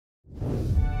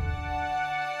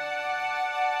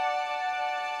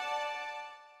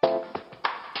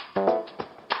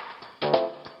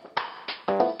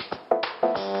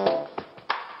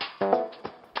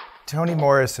Toni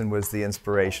Morrison was the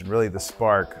inspiration, really the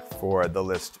spark for the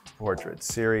List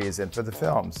Portraits series and for the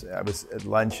films. I was at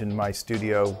lunch in my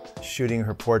studio shooting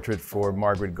her portrait for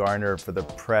Margaret Garner for the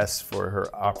press for her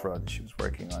opera that she was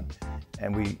working on.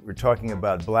 And we were talking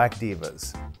about black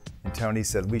divas. And Toni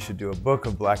said, we should do a book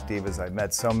of black divas. I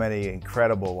met so many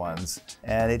incredible ones.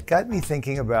 And it got me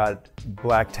thinking about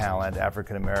black talent,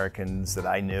 African Americans that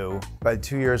I knew. About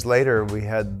 2 years later, we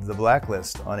had the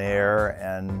Blacklist on air,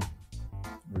 and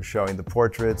we were showing the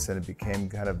portraits, and it became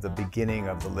kind of the beginning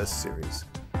of the List series.